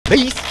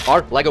These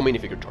are LEGO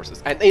minifigure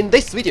torsos, and in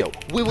this video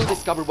we will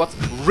discover what's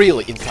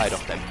really inside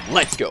of them.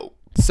 Let's go!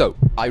 So,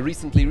 I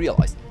recently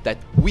realized that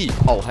we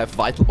all have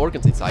vital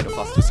organs inside of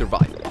us to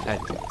survive, and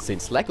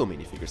since LEGO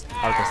minifigures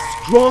are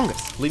the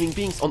strongest living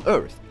beings on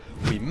Earth,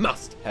 we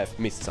must have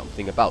missed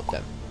something about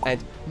them.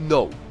 And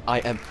no, I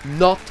am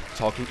not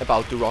talking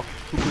about The Rock,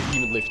 who could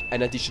even lift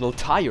an additional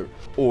tire,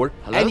 or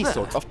any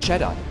sort of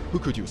Jedi who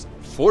could use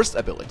Force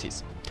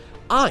abilities.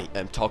 I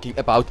am talking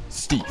about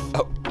Steve.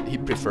 Oh, he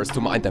prefers to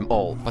mind them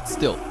all, but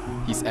still,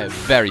 he's a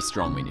very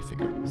strong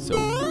minifigure. So,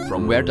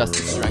 from where does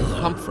the strength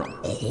come from?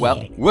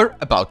 Well, we're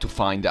about to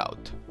find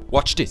out.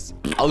 Watch this.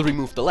 I'll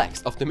remove the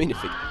legs of the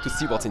minifig to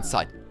see what's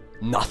inside.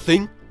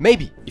 Nothing?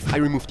 Maybe if I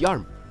remove the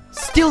arm.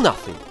 Still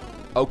nothing.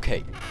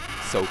 Okay,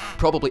 so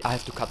probably I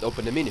have to cut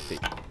open the minifig.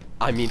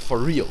 I mean for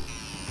real.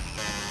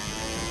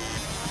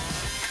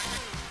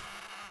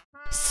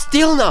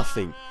 Still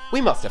nothing! We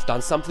must have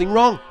done something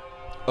wrong.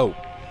 Oh,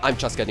 I'm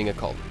just getting a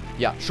call.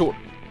 Yeah, sure.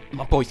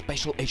 My boy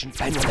Special Agent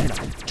Banana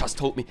just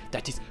told me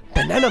that his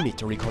Banana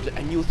Meter recorded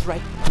a new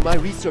threat to my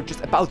researchers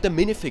about the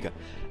minifigure.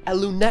 A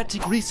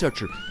lunatic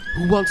researcher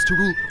who wants to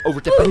rule over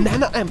the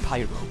Banana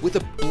Empire with a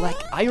black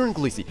iron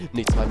glizzy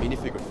needs my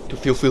minifigure to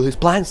fulfill his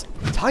plans.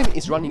 Time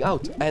is running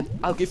out, and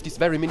I'll give this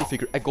very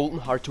minifigure a golden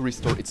heart to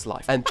restore its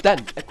life. And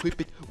then equip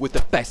it with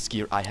the best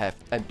gear I have.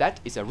 And that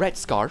is a red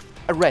scarf,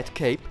 a red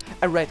cape,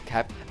 a red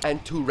cap,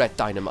 and 2 red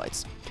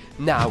dynamites.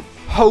 Now,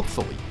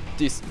 hopefully,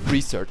 this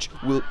research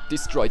will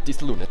destroy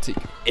this lunatic.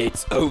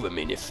 It's over,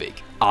 minifig.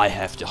 I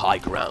have the high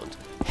ground.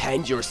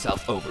 Hand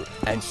yourself over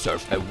and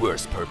serve a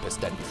worse purpose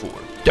than before.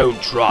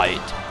 Don't try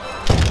it.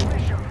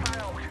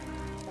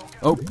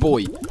 Oh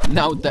boy,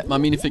 now that my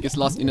minifig is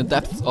lost in the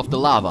depths of the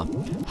lava,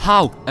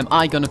 how am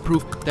I gonna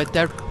prove that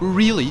there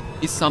really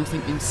is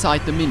something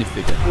inside the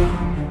minifigure?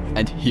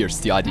 And here's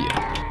the idea.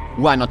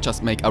 Why not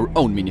just make our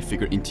own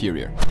minifigure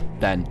interior?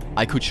 Then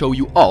I could show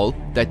you all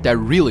that there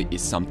really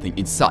is something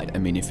inside a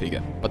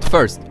minifigure. But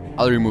first,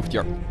 I'll remove the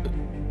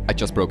arm. I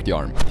just broke the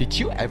arm. Did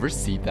you ever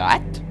see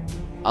that?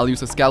 I'll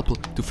use a scalpel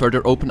to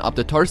further open up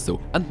the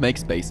torso and make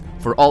space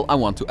for all I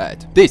want to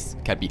add. This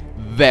can be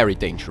very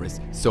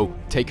dangerous, so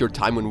take your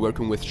time when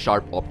working with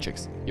sharp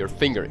objects. Your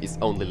finger is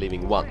only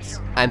living once.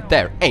 And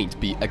there ain't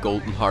be a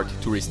golden heart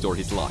to restore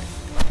his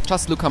life.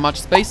 Just look how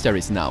much space there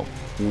is now.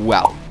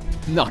 Wow,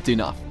 not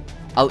enough.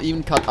 I'll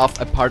even cut off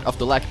a part of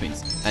the leg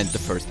pins, and the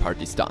first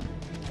part is done.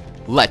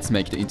 Let's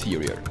make the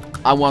interior.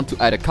 I want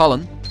to add a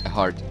colon, a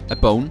heart, a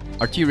bone,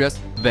 arteries,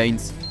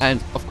 veins,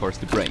 and of course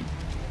the brain.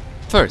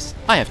 First,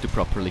 I have to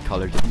properly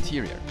color the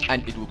interior,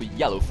 and it will be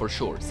yellow for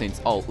sure, since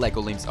all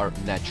LEGO limbs are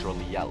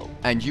naturally yellow.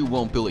 And you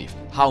won't believe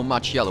how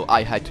much yellow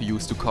I had to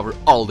use to cover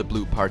all the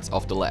blue parts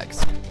of the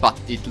legs. But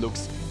it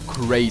looks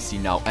crazy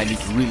now, and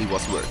it really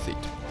was worth it.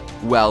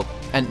 Well,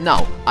 and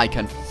now I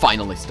can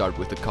finally start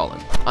with the colon.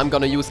 I'm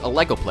gonna use a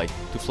Lego plate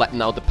to flatten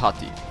out the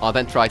putty. I'll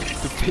then try to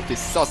fit this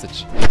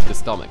sausage into the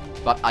stomach.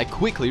 But I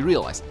quickly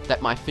realized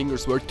that my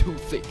fingers were too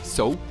thick,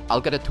 so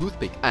I'll get a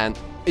toothpick, and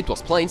it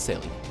was plain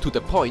sailing, to the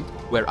point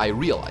where I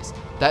realized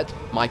that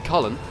my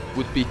colon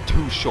would be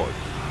too short.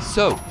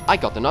 So I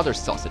got another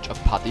sausage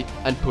of putty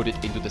and put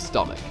it into the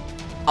stomach.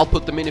 I'll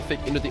put the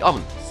minifig into the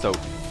oven, so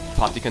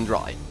putty can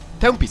dry.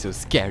 Don't be so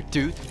scared,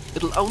 dude.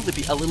 It'll only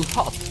be a little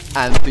hot.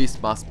 And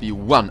this must be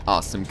one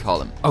awesome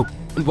column. Oh,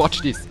 and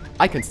watch this.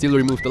 I can still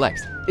remove the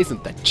legs.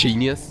 Isn't that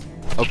genius?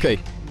 Okay,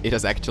 it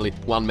has actually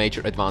one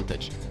major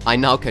advantage. I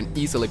now can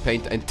easily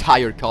paint the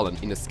entire column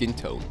in a skin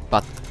tone.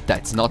 But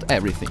that's not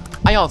everything.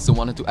 I also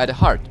wanted to add a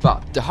heart,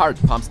 but the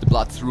heart pumps the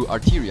blood through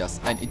arteries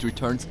and it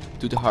returns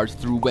to the heart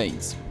through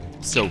veins.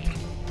 So,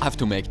 I have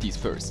to make these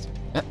first.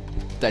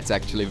 That's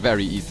actually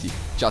very easy,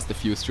 just a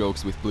few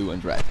strokes with blue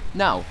and red.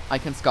 Now, I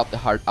can sculpt the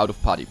heart out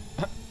of putty.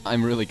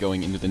 I'm really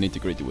going into the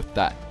nitty-gritty with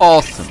that.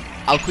 Awesome!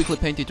 I'll quickly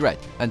paint it red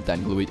and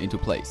then glue it into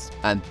place.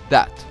 And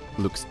that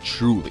looks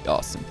truly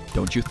awesome,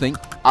 don't you think?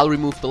 I'll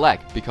remove the leg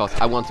because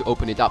I want to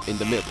open it up in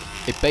the middle.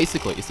 It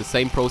basically is the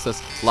same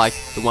process like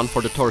the one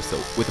for the torso.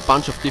 With a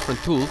bunch of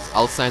different tools,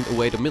 I'll sand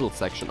away the middle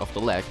section of the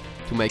leg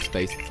to make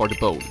space for the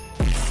bone.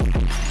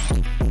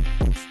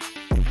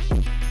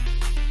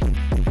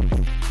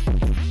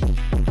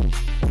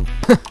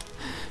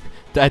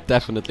 That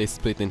definitely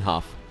split in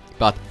half,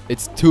 but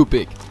it's too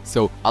big,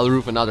 so I'll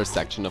remove another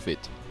section of it.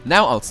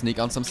 Now I'll sneak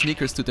on some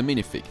sneakers to the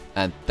minifig,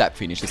 and that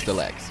finishes the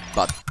legs.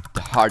 But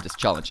the hardest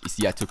challenge is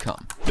yet to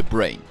come, the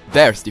brain.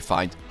 Theirs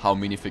defined how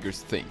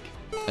minifigures think.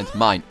 And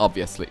mine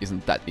obviously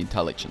isn't that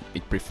intelligent,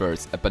 it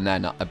prefers a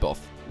banana above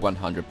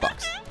 100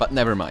 bucks. But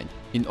never mind,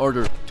 in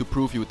order to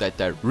prove you that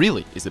there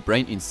really is a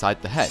brain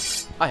inside the head,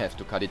 I have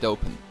to cut it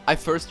open. I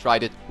first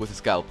tried it with a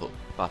scalpel,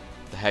 but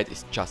the head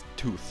is just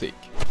too thick.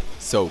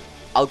 So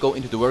I'll go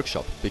into the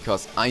workshop,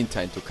 because I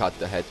intend to cut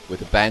the head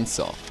with a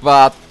bandsaw.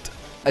 But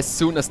as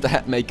soon as the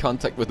head made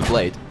contact with the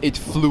blade, it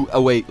flew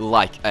away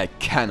like a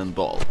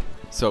cannonball.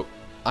 So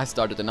I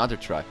started another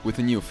try with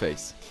a new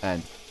face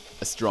and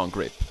a strong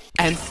grip.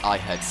 And I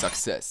had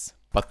success.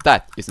 But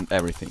that isn't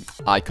everything.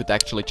 I could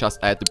actually just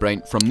add the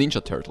brain from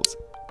Ninja Turtles.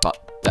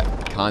 but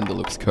that kinda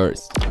looks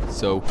cursed.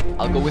 So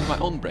I'll go with my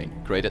own brain,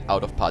 created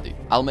out of putty.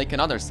 I'll make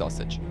another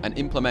sausage and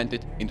implement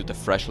it into the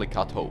freshly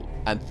cut hole.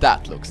 And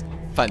that looks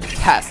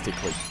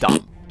fantastically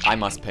dumb. I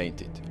must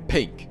paint it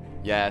pink.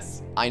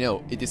 Yes, I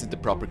know it isn't the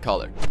proper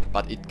color,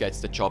 but it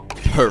gets the job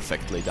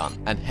perfectly done.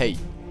 And hey,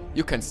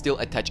 you can still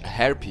attach a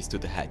hairpiece to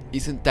the head.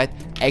 Isn't that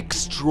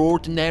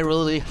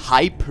extraordinarily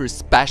hyper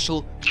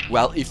special?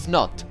 Well, if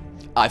not,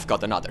 I've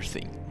got another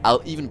thing.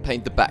 I'll even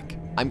paint the back.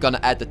 I'm gonna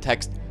add the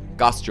text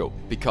gastro,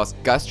 because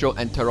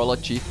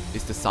gastroenterology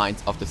is the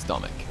science of the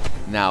stomach.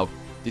 Now,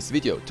 this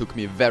video took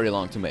me very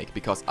long to make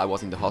because I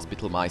was in the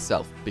hospital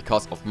myself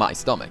because of my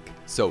stomach.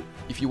 So,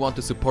 if you want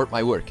to support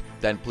my work,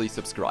 then please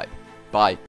subscribe. Bye.